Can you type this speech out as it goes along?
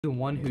The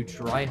one who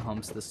dry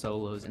humps the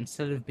solos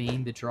instead of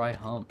being the dry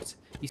humped.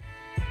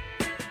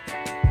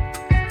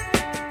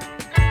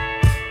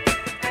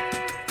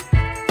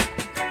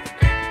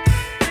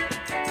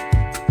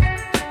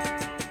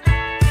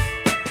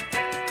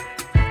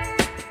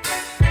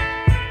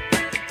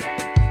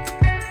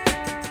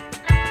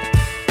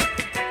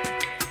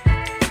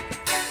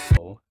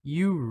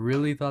 You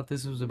really thought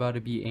this was about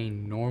to be a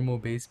normal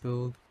base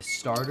build?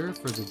 Starter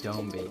for the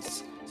dome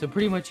base. So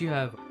pretty much you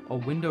have a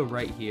window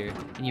right here,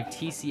 and you have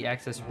TC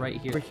access right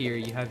here. Over here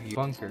you have your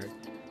bunker,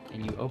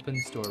 and you open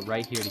the door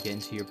right here to get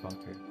into your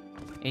bunker.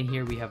 And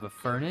here we have a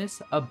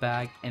furnace, a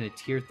bag, and a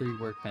tier 3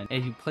 workbench. And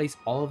if you place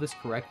all of this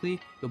correctly,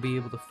 you'll be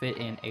able to fit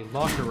in a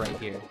locker right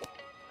here.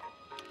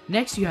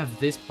 Next you have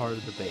this part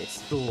of the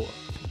base. The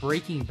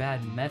Breaking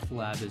Bad meth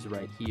lab is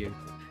right here,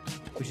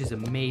 which is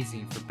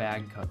amazing for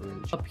bag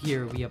coverage. Up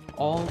here, we have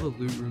all the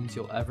loot rooms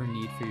you'll ever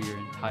need for your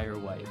entire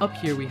life. Up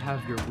here, we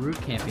have your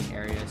roof camping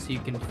area, so you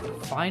can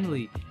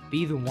finally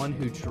be the one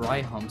who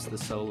dry humps the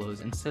solos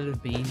instead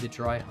of being the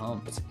dry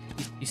humped.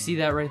 You see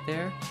that right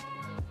there?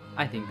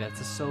 I think that's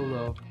a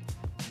solo.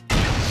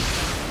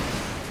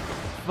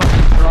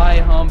 Fucking dry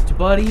humped,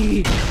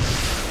 buddy!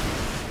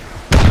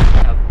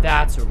 Now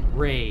that's a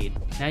raid.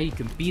 Now you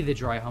can be the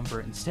dry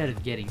humper instead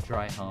of getting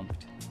dry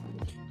humped.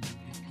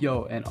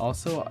 Yo, and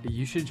also,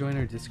 you should join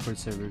our Discord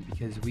server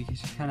because we can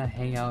just kind of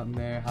hang out in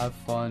there, have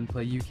fun,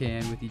 play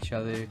UKN with each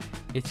other.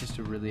 It's just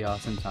a really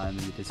awesome time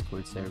in the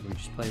Discord server. We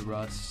just play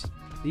Rust.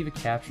 Leave a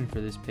caption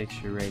for this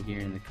picture right here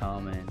in the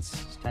comments.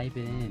 Just type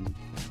it in.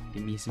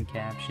 Give me some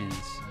captions.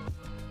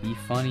 Be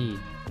funny,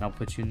 and I'll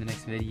put you in the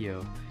next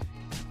video.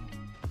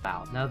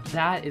 Wow, now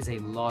that is a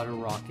lot of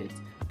rockets.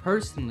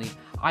 Personally,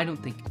 I don't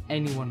think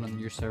anyone on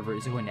your server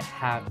is going to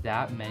have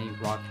that many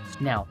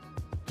rockets. Now,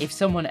 if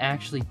someone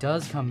actually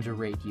does come to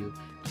raid you,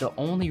 the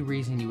only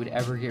reason you would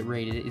ever get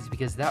raided is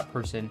because that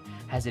person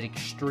has an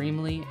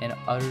extremely and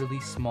utterly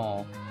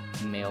small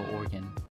male organ.